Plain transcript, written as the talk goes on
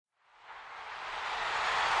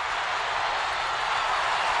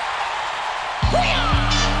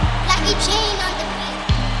Shane on the beat.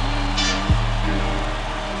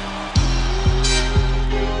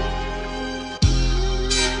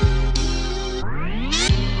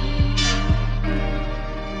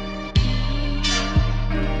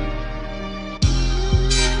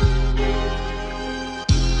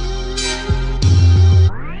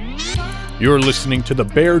 You're listening to the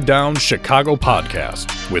Bear Down Chicago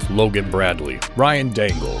podcast with Logan Bradley, Ryan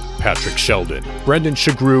Dangle, Patrick Sheldon, Brendan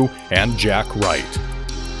Shagrew, and Jack Wright.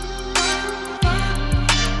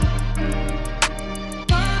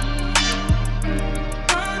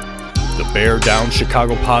 The Bear Down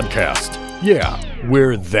Chicago podcast. Yeah,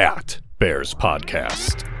 we're that Bears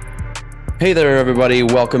podcast. Hey there, everybody.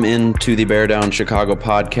 Welcome into the Bear Down Chicago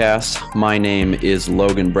podcast. My name is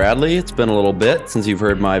Logan Bradley. It's been a little bit since you've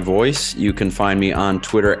heard my voice. You can find me on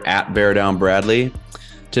Twitter at Bear Down Bradley.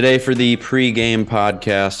 Today for the Pregame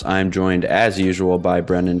podcast, I'm joined as usual by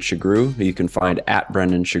Brendan Shagrew, who you can find at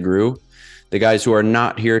Brendan Shagrew. The guys who are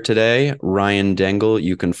not here today, Ryan Dangle,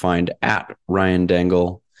 you can find at Ryan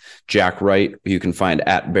Dangle. Jack Wright, who you can find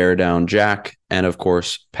at Bear Down Jack, and of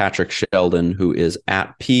course, Patrick Sheldon, who is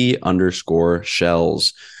at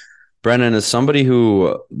P_Shells. Brennan is somebody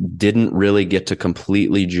who didn't really get to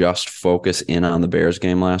completely just focus in on the Bears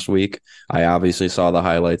game last week. I obviously saw the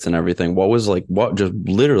highlights and everything. What was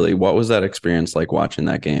that experience like watching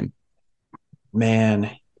that game?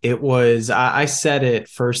 Man, it was, I said it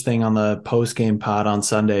first thing on the post-game pod on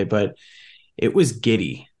Sunday, but it was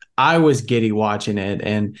giddy. I was giddy watching it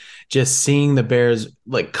and just seeing the Bears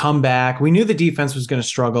like come back. We knew the defense was going to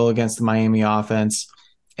struggle against the Miami offense,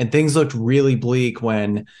 and things looked really bleak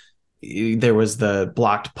when there was the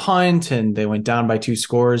blocked punt and they went down by 2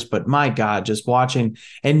 scores. But my God, just watching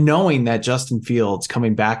and knowing that Justin Fields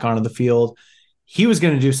coming back onto the field, he was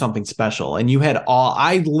going to do something special. And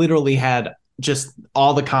I literally had just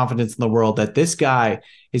all the confidence in the world that this guy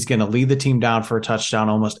is going to lead the team down for a touchdown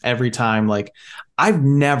almost every time. Like, I've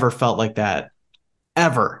never felt like that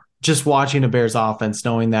ever, just watching a Bears offense,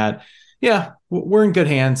 knowing that, yeah, we're in good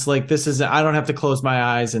hands. Like, I don't have to close my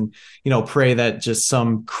eyes and, pray that just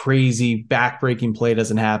some crazy backbreaking play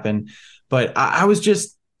doesn't happen. But I was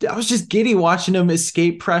just giddy watching him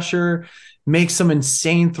escape pressure, make some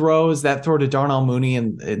insane throws. That throw to Darnell Mooney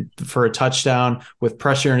and for a touchdown with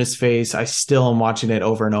pressure in his face. I still am watching it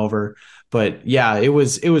over and over. But yeah, it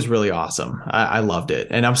was really awesome. I loved it.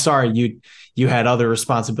 And I'm sorry you had other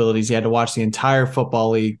responsibilities. You had to watch the entire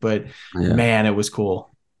football league, but yeah. Man, it was cool.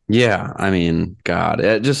 Yeah, I mean, God,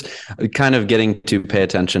 it just kind of getting to pay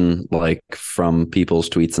attention, like from people's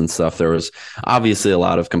tweets and stuff. There was obviously a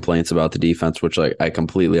lot of complaints about the defense, which I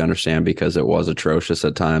completely understand because it was atrocious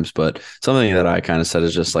at times. But something that I kind of said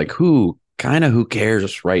is just like, who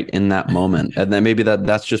cares right in that moment? And then maybe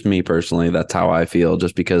that's just me personally. That's how I feel,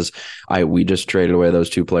 just because we just traded away those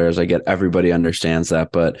 2 players. I get everybody understands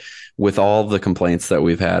that. But with all the complaints that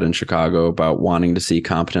we've had in Chicago about wanting to see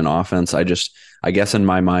competent offense, I guess in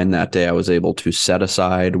my mind that day, I was able to set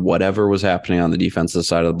aside whatever was happening on the defensive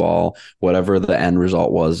side of the ball, whatever the end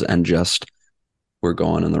result was, and just we're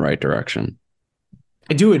going in the right direction.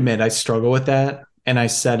 I do admit I struggle with that. And I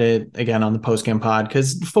said it again on the postgame pod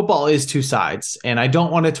because football is 2 sides. And I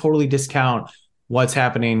don't want to totally discount what's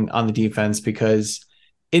happening on the defense because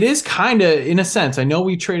it is kind of, in a sense, I know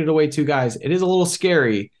we traded away 2 guys. It is a little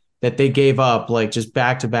scary that they gave up like just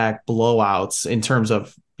back-to-back blowouts in terms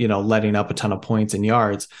of, letting up a ton of points and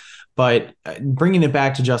yards. But bringing it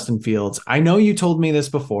back to Justin Fields, I know you told me this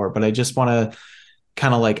before, but I just want to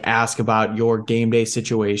kind of like ask about your game day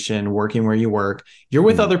situation, working where you work. You're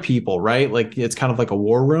with other people, right? Like it's kind of like a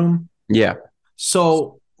war room. Yeah.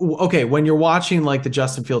 So, okay, when you're watching like the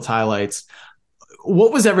Justin Fields highlights,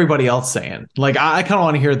 what was everybody else saying? Like, I kind of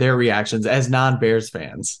want to hear their reactions as non-Bears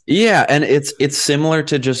fans. Yeah. And it's similar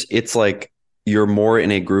to it's like, you're more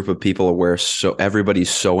in a group of people where so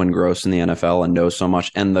everybody's so engrossed in the NFL and knows so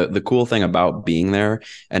much. And the cool thing about being there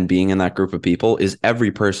and being in that group of people is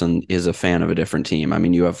every person is a fan of a different team. I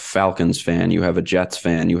mean, you have Falcons fan, you have a Jets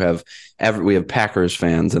fan, we have Packers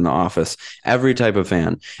fans in the office, every type of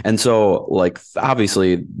fan. And so like,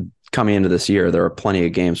 obviously coming into this year, there are plenty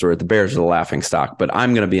of games where the Bears are the laughing stock, but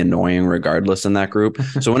I'm going to be annoying regardless in that group.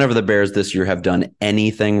 So whenever the Bears this year have done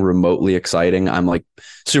anything remotely exciting, I'm like,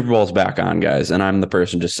 Super Bowl's back on, guys. And I'm the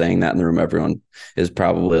person just saying that in the room. Everyone is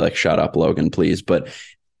probably like, shut up, Logan, please. But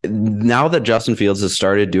now that Justin Fields has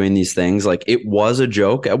started doing these things, like it was a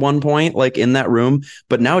joke at one point, like in that room,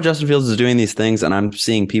 but now Justin Fields is doing these things and I'm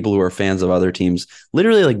seeing people who are fans of other teams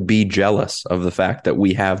literally like be jealous of the fact that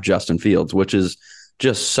we have Justin Fields, which is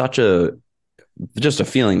just such a just a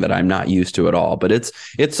feeling that I'm not used to at all. But it's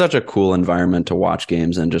such a cool environment to watch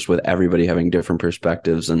games, and just with everybody having different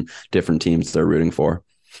perspectives and different teams they're rooting for.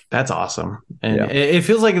 That's awesome. And it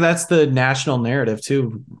feels like that's the national narrative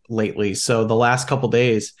too lately. So the last couple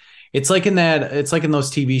days, it's like in those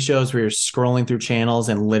TV shows where you're scrolling through channels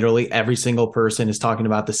and literally every single person is talking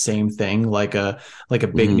about the same thing, like a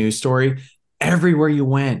big news story. Everywhere you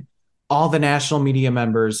went, all the national media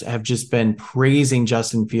members have just been praising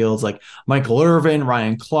Justin Fields, like Michael Irvin,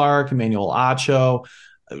 Ryan Clark, Emmanuel Acho,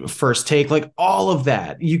 First Take, like all of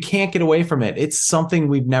that. You can't get away from it. It's something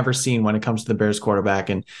we've never seen when it comes to the Bears quarterback.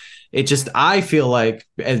 And I feel like,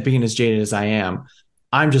 as being as jaded as I am,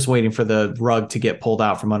 I'm just waiting for the rug to get pulled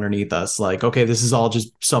out from underneath us. Like, okay, this is all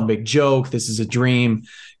just some big joke. This is a dream,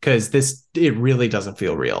 because it really doesn't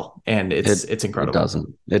feel real. And it's incredible.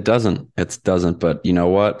 It doesn't. But you know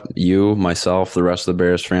what? You, myself, the rest of the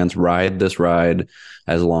Bears fans ride this ride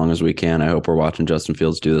as long as we can. I hope we're watching Justin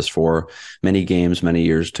Fields do this for many games, many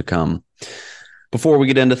years to come. Before we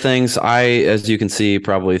get into things, as you can see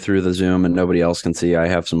probably through the Zoom and nobody else can see, I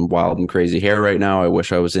have some wild and crazy hair right now. I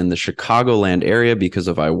wish I was in the Chicagoland area, because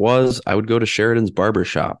if I would go to Sheridan's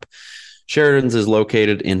Barbershop. Sheridan's is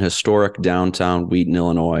located in historic downtown Wheaton,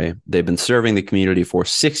 Illinois. They've been serving the community for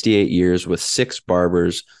 68 years with 6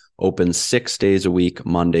 barbers, open 6 days a week,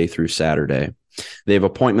 Monday through Saturday. They have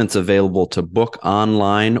appointments available to book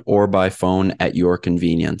online or by phone at your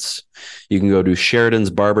convenience. You can go to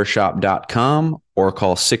sheridansbarbershop.com or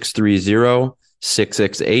call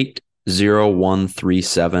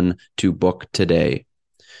 630-668-0137 to book today.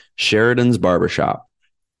 Sheridan's Barbershop,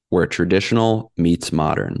 where traditional meets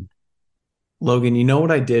modern. Logan, you know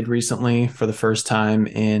what I did recently for the first time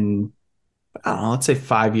in, I don't know, let's say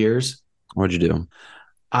 5 years? What'd you do?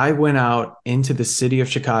 I went out into the city of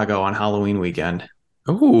Chicago on Halloween weekend.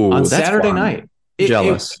 Oh, on that's Saturday fun. night.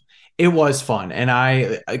 Jealous. It was fun. And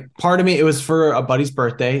part of me, it was for a buddy's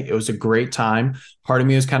birthday. It was a great time. Part of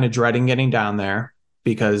me was kind of dreading getting down there,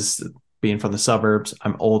 because being from the suburbs,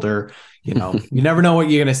 I'm older, you never know what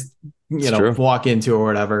you're going to, walk into or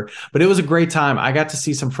whatever. But it was a great time. I got to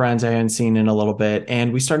see some friends I hadn't seen in a little bit,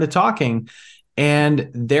 and we started talking. And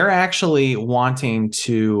they're actually wanting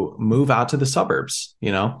to move out to the suburbs,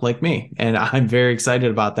 like me. And I'm very excited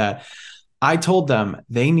about that. I told them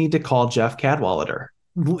they need to call Jeff Cadwallader.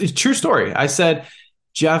 True story. I said,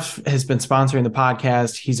 Jeff has been sponsoring the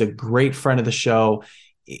podcast. He's a great friend of the show.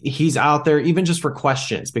 He's out there even just for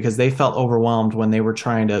questions, because they felt overwhelmed when they were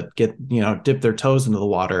trying to dip their toes into the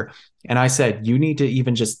water. And I said, you need to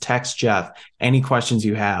even just text Jeff any questions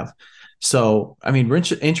you have. So, I mean,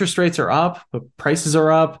 interest rates are up, but prices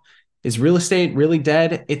are up. Is real estate really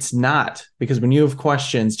dead? It's not, because when you have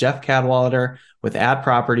questions, Jeff Cadwallader with Ad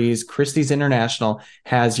Properties, Christie's International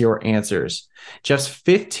has your answers. Jeff's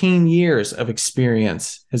 15 years of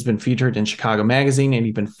experience has been featured in Chicago Magazine and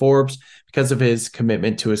even Forbes because of his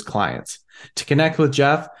commitment to his clients. To connect with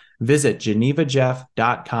Jeff, visit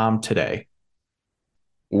genevajeff.com today.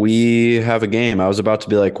 We have a game. I was about to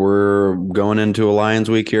be like, we're going into a Lions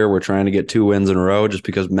week here. We're trying to get 2 wins in a row, just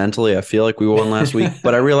because mentally I feel like we won last week,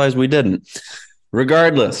 but I realized we didn't.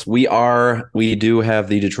 Regardless, we do have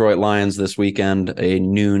the Detroit Lions this weekend, a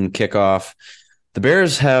noon kickoff. The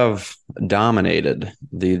Bears have dominated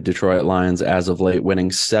the Detroit Lions as of late,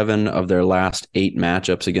 winning 7 of their last 8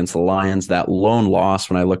 matchups against the Lions. That lone loss,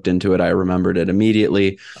 when I looked into it, I remembered it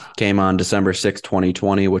immediately, came on December 6,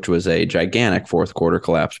 2020, which was a gigantic fourth quarter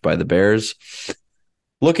collapse by the Bears.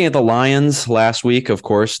 Looking at the Lions last week, of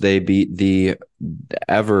course, they beat the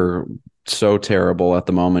ever so terrible at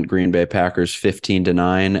the moment Green Bay Packers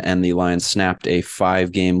 15-9, and the Lions snapped a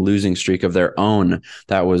 5-game losing streak of their own.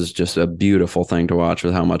 That was just a beautiful thing to watch,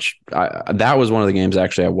 with how much that was one of the games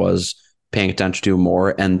actually I was paying attention to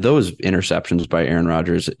more. And those interceptions by Aaron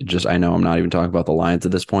Rodgers, I know I'm not even talking about the Lions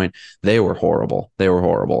at this point. They were horrible.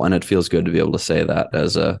 And it feels good to be able to say that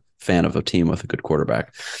as a fan of a team with a good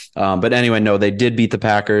quarterback. But anyway, no, they did beat the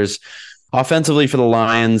Packers. Offensively for the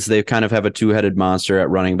Lions, they kind of have a 2-headed monster at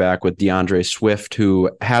running back with DeAndre Swift, who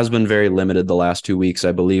has been very limited the last 2 weeks,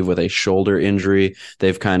 I believe, with a shoulder injury.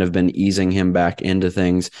 They've kind of been easing him back into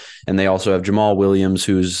things. And they also have Jamal Williams,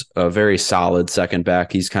 who's a very solid second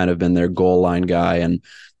back. He's kind of been their goal line guy. And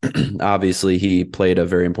obviously he played a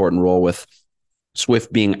very important role with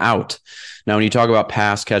Swift being out. Now, when you talk about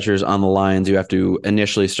pass catchers on the Lions, you have to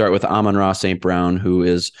initially start with Amon-Ra St. Brown, who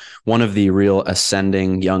is one of the real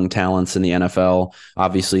ascending young talents in the NFL,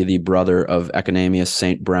 obviously the brother of Economius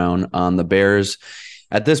St. Brown on the Bears.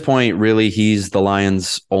 At this point, really, he's the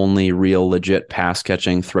Lions' only real legit pass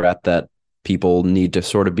catching threat that people need to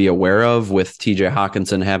sort of be aware of, with TJ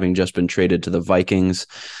Hawkinson having just been traded to the Vikings.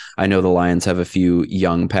 I know the Lions have a few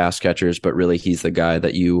young pass catchers, but really he's the guy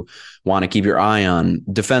that you want to keep your eye on.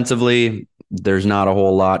 Defensively, there's not a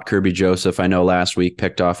whole lot. Kirby Joseph, I know last week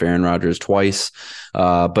picked off Aaron Rodgers twice.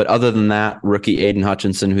 But other than that, rookie Aiden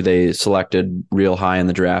Hutchinson, who they selected real high in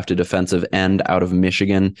the draft, a defensive end out of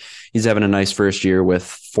Michigan. He's having a nice first year with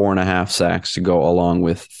 4.5 sacks to go along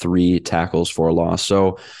with 3 tackles for a loss.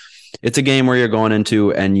 So it's a game where you're going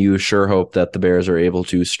into and you sure hope that the Bears are able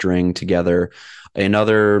to string together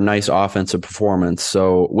another nice offensive performance.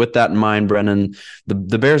 So with that in mind, Brendan,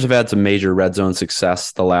 the Bears have had some major red zone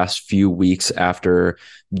success the last few weeks after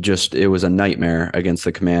it was a nightmare against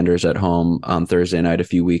the Commanders at home on Thursday night a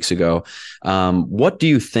few weeks ago. What do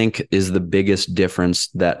you think is the biggest difference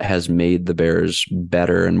that has made the Bears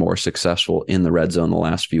better and more successful in the red zone the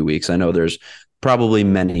last few weeks? I know there's probably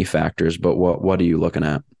many factors, but what are you looking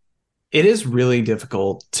at? It is really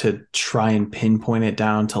difficult to try and pinpoint it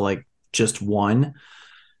down to like just one.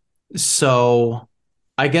 So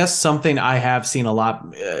I guess something I have seen a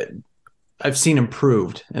lot, I've seen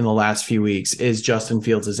improved in the last few weeks is Justin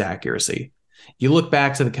Fields' accuracy. You look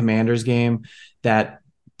back to the Commanders game, that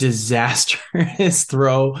disastrous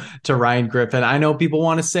throw to Ryan Griffin. I know people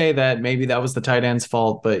want to say that maybe that was the tight end's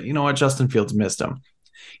fault, but you know what? Justin Fields missed him.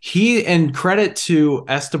 And credit to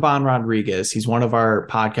Esteban Rodriguez. He's one of our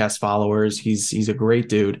podcast followers. He's a great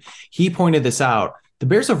dude. He pointed this out. The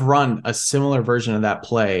Bears have run a similar version of that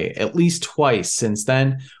play at least twice since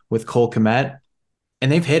then with Cole Kmet,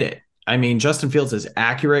 and they've hit it. I mean, Justin Fields is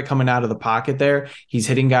accurate coming out of the pocket there. He's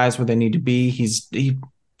hitting guys where they need to be. He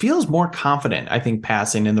feels more confident, I think,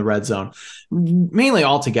 passing in the red zone, mainly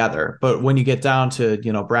altogether. But when you get down to,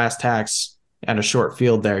 brass tacks at a short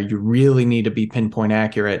field there, you really need to be pinpoint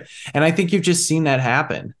accurate. And I think you've just seen that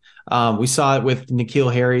happen. We saw it with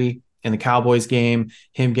N'Keal Harry in the Cowboys game,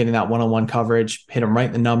 him getting that one-on-one coverage, hit him right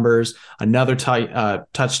in the numbers. Another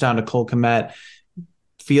touchdown to Cole Kmet.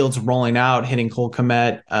 Fields rolling out, hitting Cole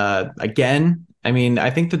Kmet again. I mean, I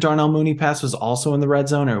think the Darnell Mooney pass was also in the red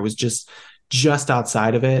zone, or it was just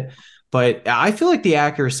outside of it. But I feel like the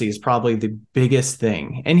accuracy is probably the biggest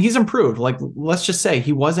thing. And he's improved. Like, let's just say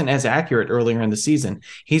he wasn't as accurate earlier in the season.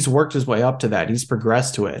 He's worked his way up to that. He's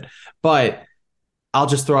progressed to it. But I'll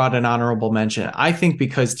just throw out an honorable mention. I think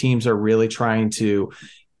because teams are really trying to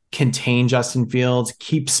contain Justin Fields,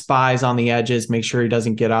 keep spies on the edges, make sure he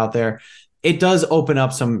doesn't get out there, it does open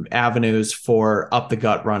up some avenues for up the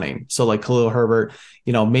gut running. So like Khalil Herbert,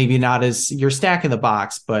 maybe not as you're stacking the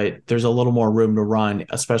box, but there's a little more room to run,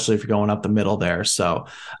 especially if you're going up the middle there. So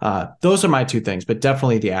those are my two things, but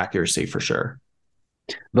definitely the accuracy for sure.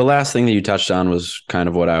 The last thing that you touched on was kind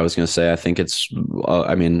of what I was going to say. I think it's,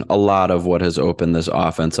 a lot of what has opened this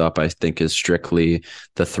offense up, I think, is strictly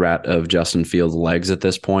the threat of Justin Fields' legs at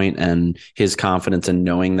this point and his confidence in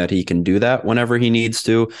knowing that he can do that whenever he needs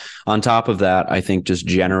to. On top of that, I think just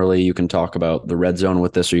generally you can talk about the red zone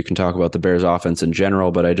with this, or you can talk about the Bears offense in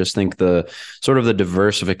general, but I just think the sort of the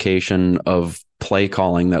diversification of play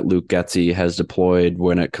calling that Luke Getsy has deployed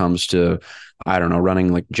when it comes to,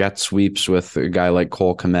 running like jet sweeps with a guy like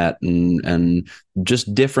Cole Kmet and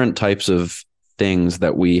just different types of things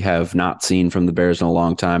that we have not seen from the Bears in a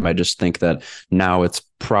long time. I just think that now it's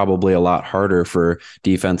probably a lot harder for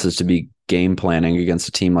defenses to be game planning against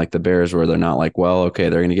a team like the Bears, where they're not like, well, okay,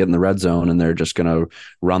 they're going to get in the red zone and they're just going to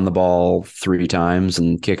run the ball 3 times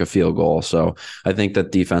and kick a field goal. So I think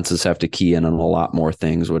that defenses have to key in on a lot more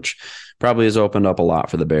things, which probably has opened up a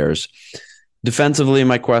lot for the Bears. Defensively,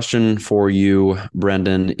 my question for you,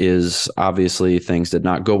 Brendan, is obviously things did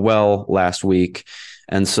not go well last week.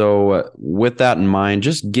 And so with that in mind,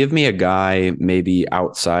 just give me a guy maybe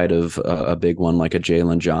outside of a big one like a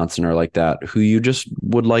Jalen Johnson or like that, who you just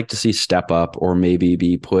would like to see step up or maybe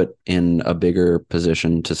be put in a bigger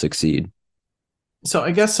position to succeed. So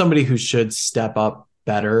I guess somebody who should step up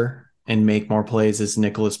better and make more plays is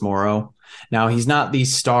Nicholas Morrow. Now, he's not the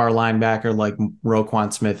star linebacker like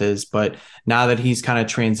Roquan Smith is, but now that he's kind of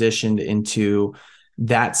transitioned into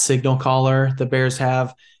that signal caller the Bears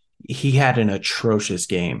have, he had an atrocious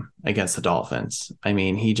game against the Dolphins. I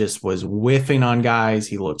mean, he just was whiffing on guys.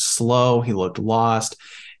 He looked slow. He looked lost.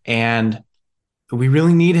 And we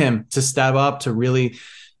really need him to step up to really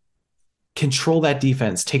control that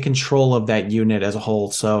defense, take control of that unit as a whole.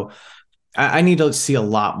 So I need to see a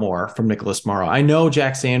lot more from Nicholas Morrow. I know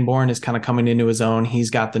Jack Sanborn is kind of coming into his own. He's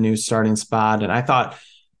got the new starting spot. And I thought,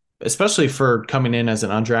 especially for coming in as an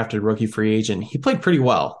undrafted rookie free agent, he played pretty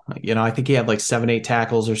well. I think he had like 7-8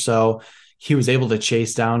 tackles or so. He was able to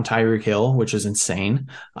chase down Tyreek Hill, which is insane.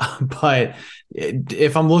 But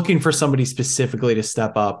if I'm looking for somebody specifically to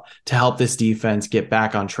step up to help this defense get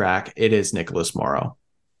back on track, it is Nicholas Morrow.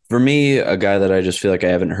 For me, a guy that I just feel like I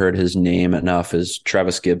haven't heard his name enough is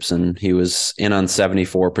Travis Gibson. He was in on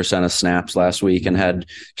 74% of snaps last week and had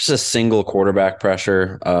just a single quarterback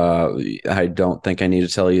pressure. I don't think I need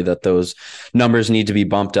to tell you that those numbers need to be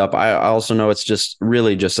bumped up. I also know it's just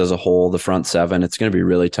really just as a whole, the front seven, it's going to be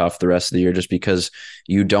really tough the rest of the year just because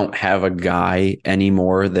you don't have a guy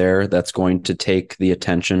anymore there that's going to take the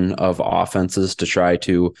attention of offenses to try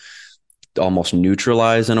to almost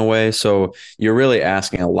neutralize in a way. So you're really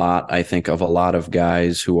asking a lot, I think, of a lot of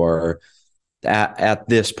guys who are at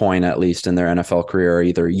this point, at least in their NFL career, are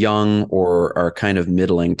either young or are kind of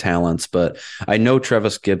middling talents. But I know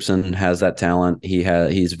Travis Gibson has that talent.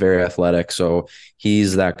 He's very athletic. So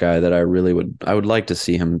he's that guy that I would like to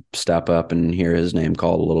see him step up and hear his name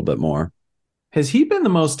called a little bit more. Has he been the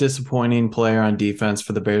most disappointing player on defense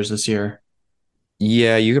for the Bears this year?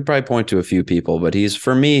 Yeah, you could probably point to a few people, but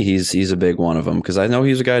for me, he's a big one of them because I know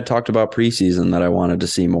he's a guy I talked about preseason that I wanted to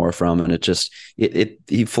see more from, and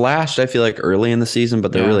he flashed, I feel like, early in the season,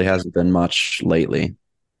 but there really hasn't been much lately.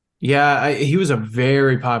 Yeah, he was a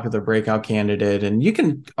very popular breakout candidate, and you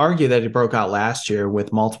can argue that he broke out last year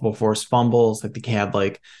with multiple forced fumbles. I think he had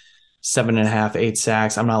like 7.5, 8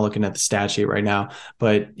 sacks. I'm not looking at the stat sheet right now,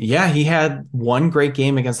 but yeah, he had one great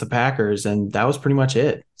game against the Packers, and that was pretty much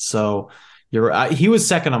it. So he was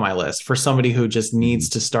second on my list for somebody who just needs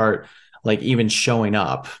to start like even showing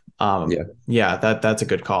up. That's a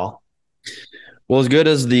good call. Well, as good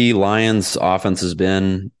as the Lions offense has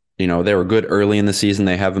been, they were good early in the season.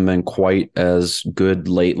 They haven't been quite as good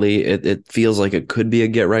lately. It feels like it could be a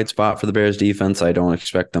get right spot for the Bears defense. I don't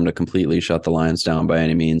expect them to completely shut the Lions down by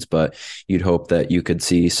any means, but you'd hope that you could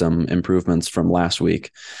see some improvements from last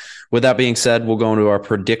week. With that being said, we'll go into our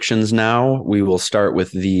predictions now. We will start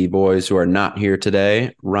with the boys who are not here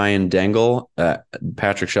today. Ryan Dangle,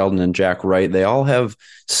 Patrick Sheldon, and Jack Wright. They all have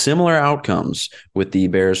similar outcomes with the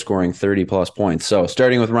Bears scoring 30-plus points. So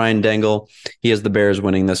starting with Ryan Dangle, he has the Bears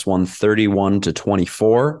winning this one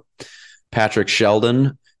 31-24. Patrick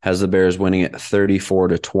Sheldon has the Bears winning it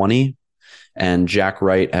 34-20. And Jack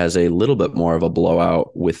Wright has a little bit more of a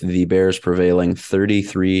blowout with the Bears prevailing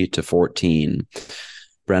 33-14.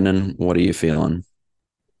 Brendan, what are you feeling?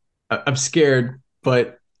 I'm scared,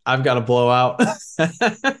 but I've got a blowout.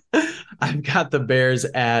 I've got the Bears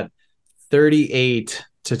at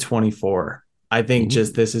 38-24. I think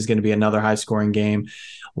just this is going to be another high scoring game.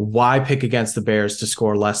 Why pick against the Bears to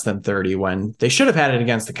score less than 30 when they should have had it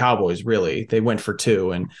against the Cowboys, really? They went for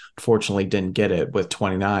 2 and unfortunately didn't get it with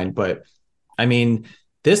 29. But I mean,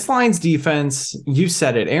 this Lions defense, you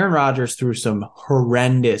said it, Aaron Rodgers threw some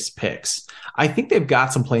horrendous picks. I think they've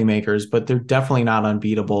got some playmakers, but they're definitely not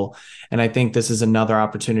unbeatable. And I think this is another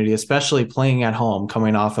opportunity, especially playing at home,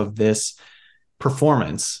 coming off of this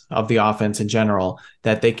performance of the offense in general,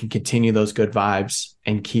 that they can continue those good vibes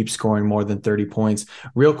and keep scoring more than 30 points.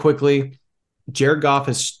 Real quickly, Jared Goff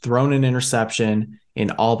has thrown an interception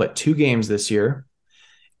in all but 2 games this year.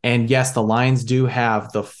 And yes, the Lions do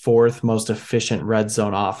have the 4th most efficient red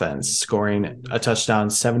zone offense, scoring a touchdown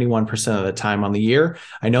 71% of the time on the year.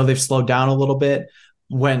 I know they've slowed down a little bit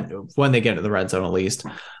when they get into the red zone, at least.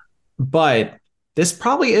 But this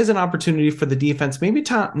probably is an opportunity for the defense, maybe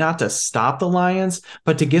not to stop the Lions,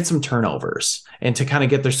 but to get some turnovers and to kind of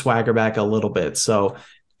get their swagger back a little bit. So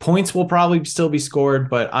points will probably still be scored,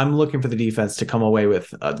 but I'm looking for the defense to come away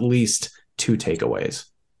with at least 2 takeaways.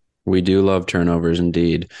 We do love turnovers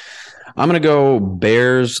indeed. I'm going to go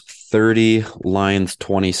Bears 30, Lions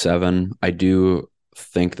 27. I do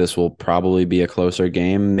think this will probably be a closer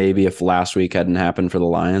game. Maybe if last week hadn't happened for the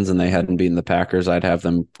Lions and they hadn't beaten the Packers, I'd have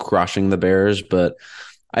them crushing the Bears. But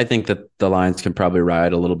I think that the Lions can probably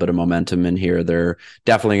ride a little bit of momentum in here. They're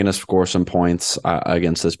definitely going to score some points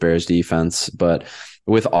against this Bears defense. But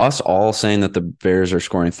with us all saying that the Bears are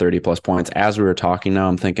scoring 30-plus points, as we were talking now,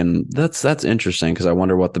 I'm thinking that's interesting because I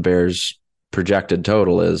wonder what the Bears' projected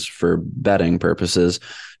total is for betting purposes.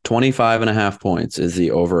 25.5 points is the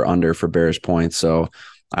over-under for Bears points. So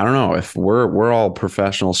I don't know if we're all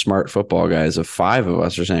professional, smart football guys. If 5 of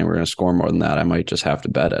us are saying we're going to score more than that, I might just have to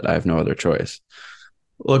bet it. I have no other choice.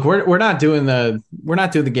 Look, we're not doing the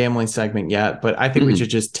gambling segment yet, but I think we should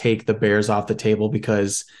just take the Bears off the table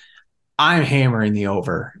because I'm hammering the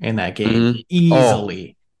over in that game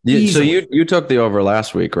easily. So you took the over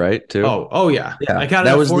last week, right? Too. Oh yeah. I got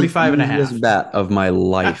it at 45.5. Bet of my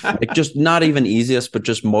life. Like just not even easiest, but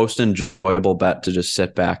just most enjoyable bet to just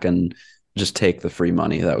sit back and just take the free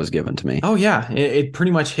money that was given to me. Oh yeah, it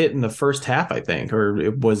pretty much hit in the first half, I think, or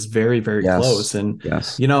it was very, very close. And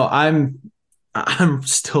I'm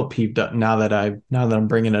still peeved up now that I'm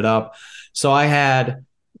bringing it up. So I had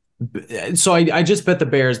So I just bet the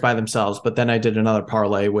Bears by themselves, but then I did another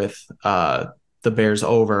parlay with the Bears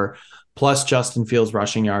over plus Justin Fields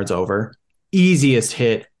rushing yards over. Easiest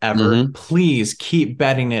hit ever. Mm-hmm. Please keep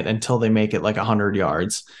betting it until they make it like 100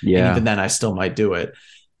 yards. And Yeah. even then, I still might do it.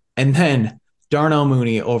 And then Darnell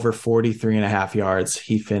Mooney over 43 and a half yards.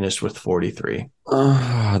 He finished with 43.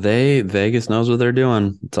 Vegas knows what they're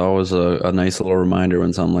doing. It's always a nice little reminder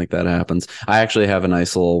when something like that happens. I actually have a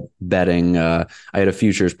nice little betting. I had a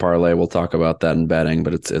futures parlay. We'll talk about that in betting,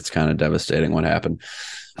 but it's kind of devastating what happened.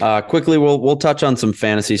 Quickly, we'll touch on some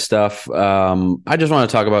fantasy stuff. I just want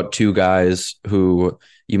to talk about two guys who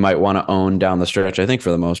you might want to own down the stretch. I think for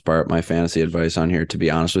the most part, my fantasy advice on here, to be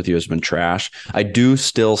honest with you, has been trash. I do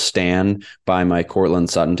still stand by my Cortland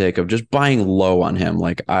Sutton take of just buying low on him.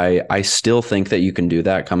 Like I still think that you can do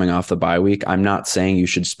that coming off the bye week. I'm not saying you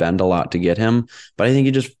should spend a lot to get him, but I think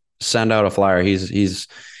you just send out a flyer.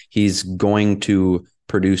 He's going to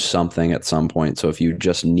produce something at some point. So if you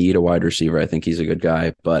just need a wide receiver, I think he's a good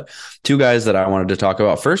guy. But two guys that I wanted to talk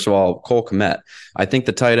about. First of all, Cole Kmet. I think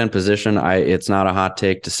the tight end position, it's not a hot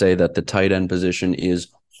take to say that the tight end position is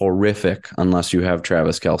horrific unless you have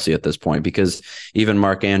Travis Kelce at this point, because even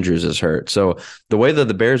Mark Andrews is hurt. So the way that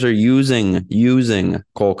the Bears are using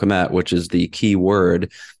Cole Kmet, which is the key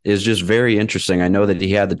word, is just very interesting. I know that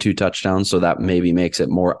he had the 2 touchdowns, so that maybe makes it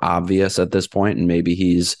more obvious at this point, and maybe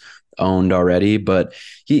he's owned already, but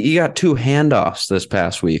he got 2 handoffs this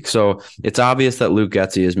past week. So it's obvious that Luke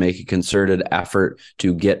Getsy is making a concerted effort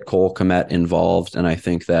to get Cole Kmet involved. And I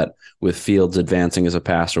think that with Fields advancing as a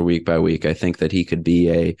passer week by week, I think that he could be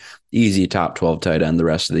a easy top 12 tight end the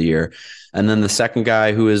rest of the year. And then the second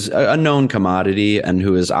guy, who is a known commodity and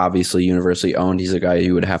who is obviously universally owned, he's a guy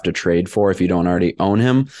you would have to trade for if you don't already own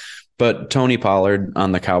him. But Tony Pollard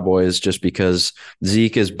on the Cowboys, just because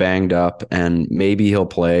Zeke is banged up and maybe he'll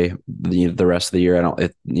play the rest of the year.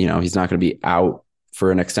 He's not going to be out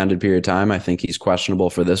for an extended period of time. I think he's questionable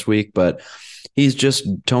for this week, but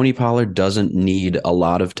Tony Pollard doesn't need a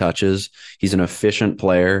lot of touches. He's an efficient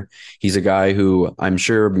player. He's a guy who I'm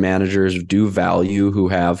sure managers do value who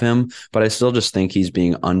have him, but I still just think he's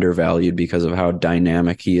being undervalued because of how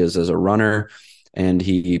dynamic he is as a runner. And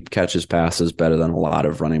he catches passes better than a lot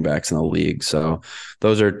of running backs in the league. So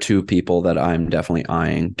those are two people that I'm definitely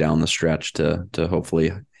eyeing down the stretch to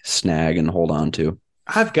hopefully snag and hold on to.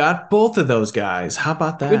 I've got both of those guys. How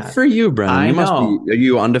about that? Good for you, Brendan. Are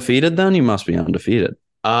you undefeated then? You must be undefeated.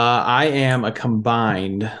 I am a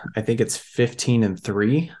combined, I think it's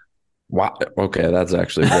 15-3. Wow. Okay, that's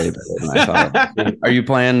actually way better than I thought. Are you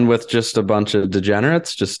playing with just a bunch of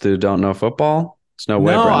degenerates just who don't know football? There's no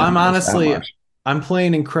way. No, I'm honestly... I'm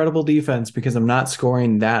playing incredible defense because I'm not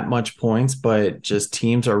scoring that much points, but just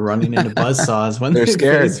teams are running into buzzsaws when they're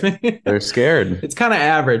scared. Face me. They're scared. It's kind of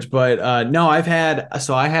average, but no, I had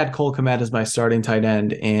Cole Kmet as my starting tight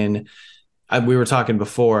end we were talking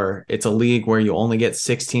before, it's a league where you only get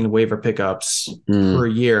 16 waiver pickups per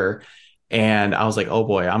year. And I was like, oh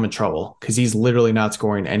boy, I'm in trouble because he's literally not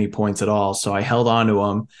scoring any points at all. So I held on to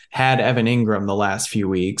him, had Evan Ingram the last few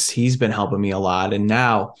weeks. He's been helping me a lot. And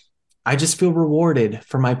now I just feel rewarded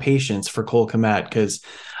for my patience for Cole Kmet because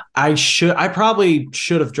I probably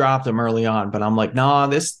should have dropped him early on, but I'm like, nah,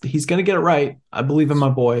 he's going to get it right. I believe in my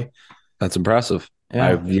boy. That's impressive.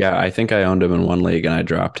 Yeah. I think I owned him in one league and I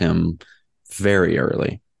dropped him very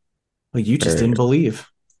early. Well, you just didn't believe.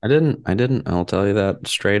 I didn't. I'll tell you that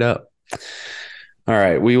straight up. All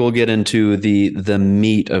right, we will get into the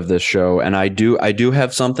meat of this show, and I do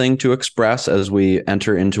have something to express as we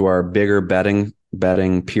enter into our bigger betting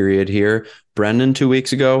period here. Brendan 2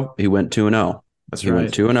 weeks ago, he went 2-0. That's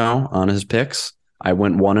right. He went 2-0 on his picks. I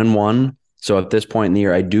went 1-1. So at this point in the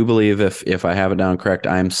year, I do believe if I have it down correct,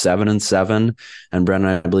 I am 7-7, and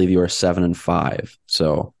Brendan, I believe you are 7-5.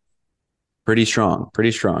 So pretty strong.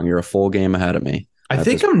 You're a full game ahead of me. I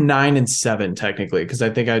think I'm 9-7 technically because I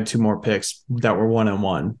think I had 2 more picks that were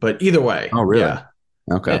 1-1. But either way, oh really? Yeah.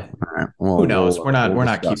 Okay. Yeah. All right. Well, who knows? We're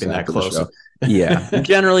not keeping that close. Yeah.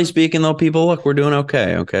 Generally speaking, though, people, look, we're doing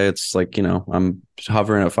okay. Okay. It's like, I'm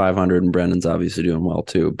hovering at 500 and Brendan's obviously doing well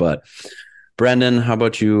too. But Brendan, how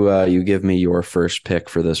about you give me your first pick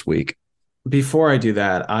for this week? Before I do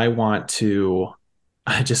that, I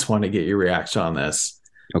just want to get your reaction on this.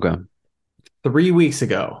 Okay. 3 weeks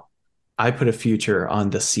ago, I put a future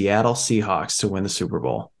on the Seattle Seahawks to win the Super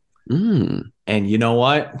Bowl. And you know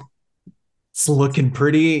what? It's looking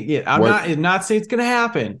pretty. I'm not saying it's going to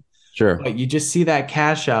happen. Sure. But you just see that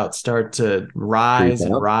cash out start to rise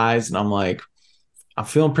and rise. And I'm like, I'm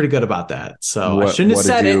feeling pretty good about that. So I shouldn't have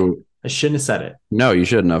said it. I shouldn't have said it. No, you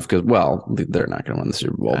shouldn't have because, well, they're not going to win the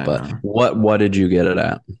Super Bowl. But what did you get it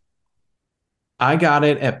at? I got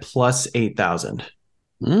it at plus 8,000.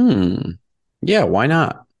 Yeah, why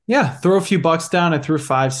not? Yeah, throw a few bucks down. I threw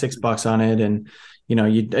 $5-6 on it, and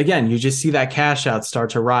you just see that cash out start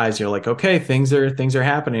to rise. You're like, okay, things are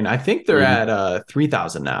happening. I think they're at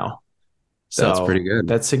 3,000 now, That's so pretty good.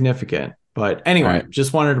 that's significant. But All anyway, right.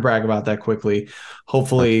 just wanted to brag about that quickly. That's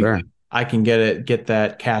Hopefully, fair. I can get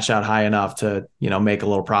that cash out high enough to make a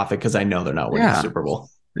little profit because I know they're not winning the Yeah. Super Bowl.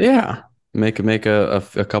 Yeah. Make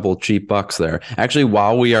a couple cheap bucks there. Actually,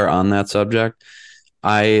 while we are on that subject,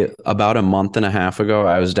 about a month and a half ago,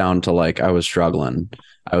 I was down to I was struggling.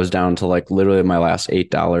 I was down to literally my last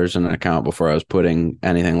 $8 in an account before I was putting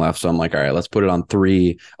anything left. So I'm like, all right, let's put it on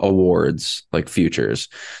 3 awards, futures.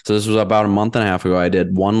 So this was about a month and a half ago. I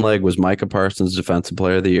did one leg was Micah Parsons Defensive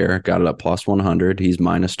Player of the Year. Got it at plus 100. He's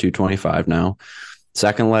minus 225 now.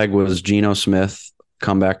 Second leg was Geno Smith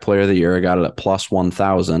Comeback Player of the Year. I got it at plus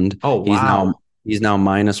 1,000. Oh, wow. He's now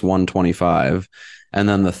minus 125. And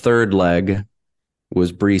then the third leg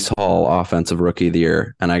was Breece Hall, Offensive Rookie of the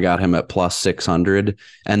Year, and I got him at plus 600.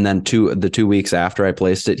 And then the 2 weeks after I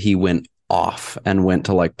placed it, he went off and went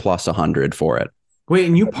to plus 100 for it. Wait,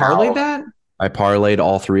 and you parlayed that? I parlayed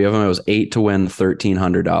all 3 of them. It was 8 to win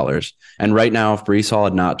 $1,300. And right now, if Breece Hall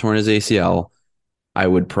had not torn his ACL, I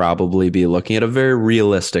would probably be looking at a very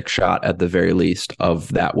realistic shot at the very least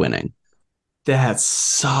of that winning. That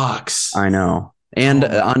sucks. I know. And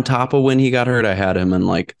on top of when he got hurt, I had him in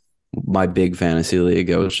my big fantasy league.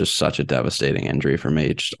 It was just such a devastating injury for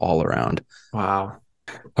me, just all around. Wow.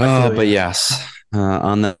 But yes,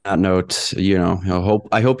 on that note,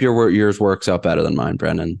 I hope yours works out better than mine,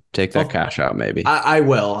 Brendan. Take that cash out, maybe. I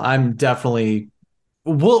will. I'm definitely.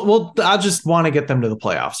 I just want to get them to the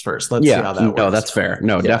playoffs first. Let's see how that works. No, that's fair.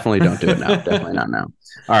 No, definitely don't do it now. Definitely not now.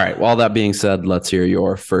 All right. Well, that being said, let's hear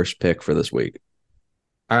your first pick for this week.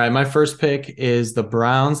 All right, my first pick is the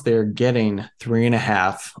Browns. They're getting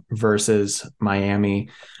 3.5 versus Miami.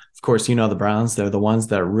 Of course, the Browns. They're the ones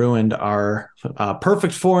that ruined our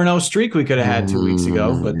perfect 4-0 streak we could have had 2 weeks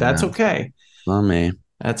ago, but that's okay. Not me.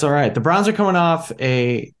 That's all right. The Browns are coming off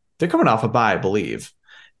a bye, I believe,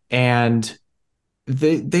 and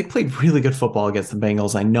they played really good football against the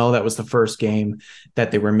Bengals. I know that was the first game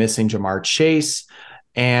that they were missing Jamar Chase,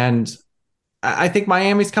 and I think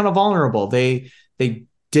Miami's kind of vulnerable. They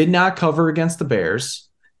did not cover against the Bears.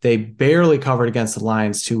 They barely covered against the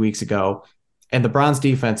Lions 2 weeks ago. And the Browns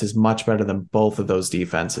defense is much better than both of those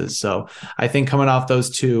defenses. So I think coming off those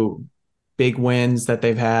 2 big wins that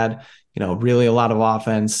they've had, really a lot of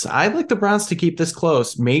offense, I'd like the Browns to keep this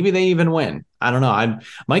close. Maybe they even win. I don't know.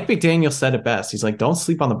 Mike McDaniel said it best. He's like, don't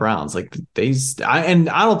sleep on the Browns. And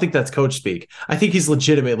I don't think that's coach speak. I think he's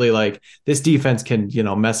legitimately this defense can,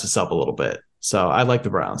 mess us up a little bit. So I like the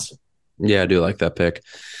Browns. Yeah, I do like that pick.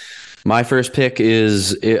 My first pick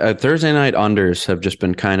is Thursday night unders have just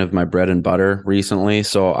been kind of my bread and butter recently.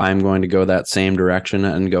 So I'm going to go that same direction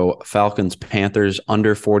and go Falcons Panthers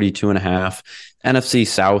under 42.5. NFC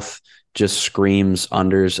South just screams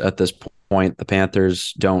unders at this point. The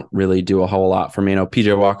Panthers don't really do a whole lot for me.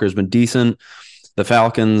 PJ Walker's been decent. The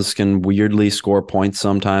Falcons can weirdly score points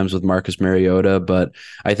sometimes with Marcus Mariota, but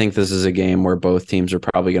I think this is a game where both teams are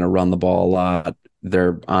probably going to run the ball a lot.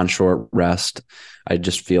 They're on short rest. I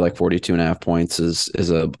just feel like 42.5 points is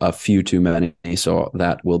a few too many. So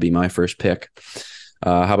that will be my first pick.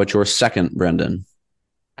 How about your second, Brendan?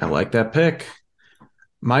 I like that pick.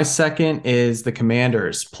 My second is the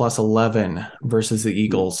Commanders plus 11 versus the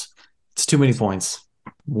Eagles. It's too many points.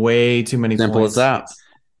 Way too many points. Simple as that.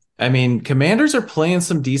 I mean, Commanders are playing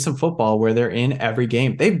some decent football where they're in every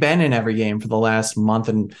game. They've been in every game for the last month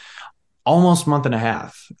and almost month and a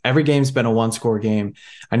half. Every game's been a 1-score game.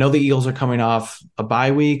 I know the Eagles are coming off a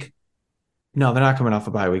bye week. No, they're not coming off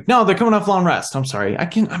a bye week. No, they're coming off long rest. I'm sorry.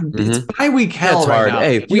 It's bye week hell right now.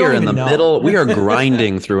 Hey, we are in the middle. We are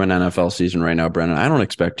grinding through an NFL season right now, Brennan. I don't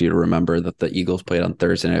expect you to remember that the Eagles played on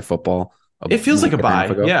Thursday Night Football. It feels like a bye.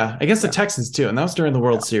 Yeah, against the Texans too. And that was during the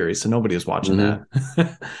World Series, so nobody was watching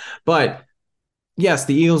that. But yes,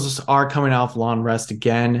 the Eagles are coming off long rest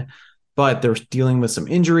again, but they're dealing with some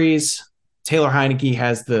injuries. Taylor Heineke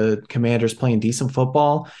has the Commanders playing decent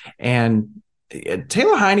football, and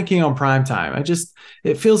Taylor Heineke on primetime.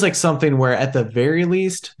 It feels like something where at the very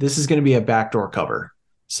least, this is going to be a backdoor cover.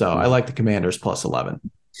 So I like the Commanders plus 11.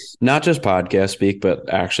 Not just podcast speak,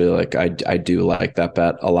 but actually, I do like that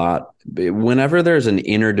bet a lot. Whenever there's an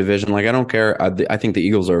interdivision, I don't care. I think the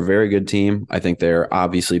Eagles are a very good team. I think they're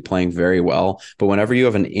obviously playing very well. But whenever you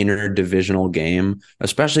have an interdivisional game,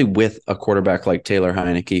 especially with a quarterback like Taylor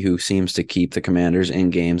Heineke, who seems to keep the Commanders in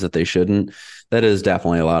games that they shouldn't, that is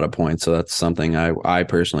definitely a lot of points. So that's something I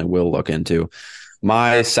personally will look into.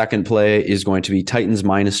 My second play is going to be Titans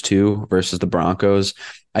 -2 versus the Broncos.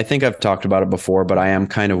 I think I've talked about it before, but I am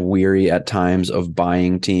kind of weary at times of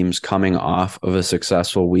buying teams coming off of a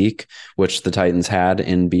successful week, which the Titans had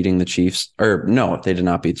in beating the Chiefs. Or no, they did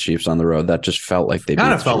not beat the Chiefs on the road. That just felt like they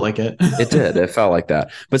kind of felt like it. It did. It felt like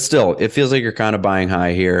that. But still, it feels like you're kind of buying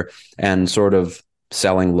high here and sort of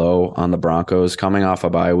selling low on the Broncos coming off a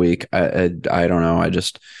bye week. I don't know.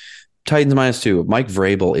 Titans -2. Mike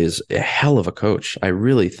Vrabel is a hell of a coach. I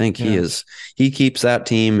really think he is. He keeps that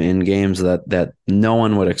team in games that no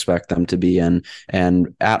one would expect them to be in.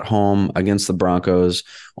 And at home against the Broncos,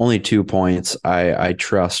 only 2 points. I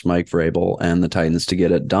trust Mike Vrabel and the Titans to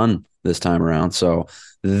get it done this time around. So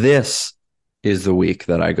this is the week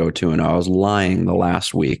that I go to. And I was lying the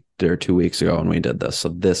last week or 2 weeks ago when we did this. So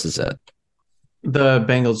this is it. The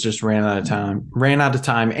Bengals just ran out of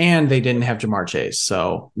time, and they didn't have Jamar Chase.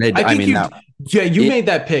 So you made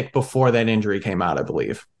that pick before that injury came out, I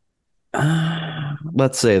believe.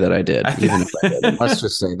 Let's say that I did, even if I did. Let's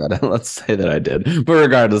say that I did. But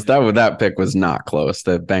regardless, that pick was not close.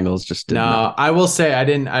 The Bengals just did not. I will say I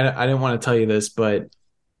didn't want to tell you this, but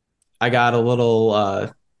I got a little.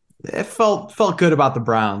 It felt good about the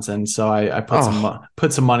Browns, and so I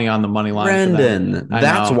put some money on the money line. Brendan,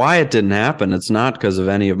 that's why it didn't happen. It's not because of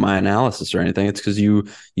any of my analysis or anything. It's because you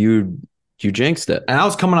jinxed it. And I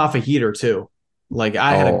was coming off a heater too. Like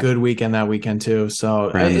I had a good weekend that weekend too.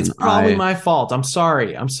 So Brendan, it's probably my fault. I'm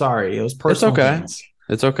sorry. It was personal. It's okay. Things.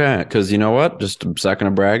 It's okay. Because you know what? Just a second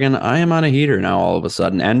of bragging. I am on a heater now. All of a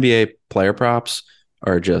sudden, NBA player props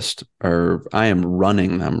I am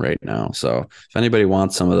running them right now. So if anybody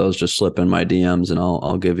wants some of those, just slip in my DMs and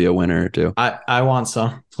I'll give you a winner or two. I want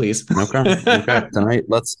some, please. Okay. Tonight,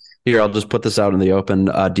 I'll just put this out in the open.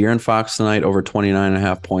 Deer and Fox tonight over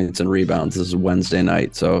 29.5 points and rebounds. This is Wednesday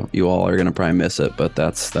night, so you all are going to probably miss it, but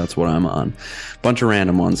that's what I'm on. Bunch of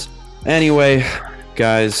random ones. Anyway,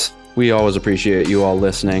 guys, we always appreciate you all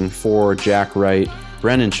listening. For Jack Wright,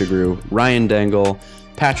 Brendan Shagrew, Ryan Dangle,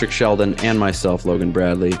 Patrick Sheldon, and myself, Logan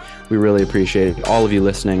Bradley, we really appreciate all of you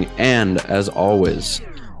listening. And as always,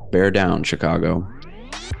 bear down, Chicago.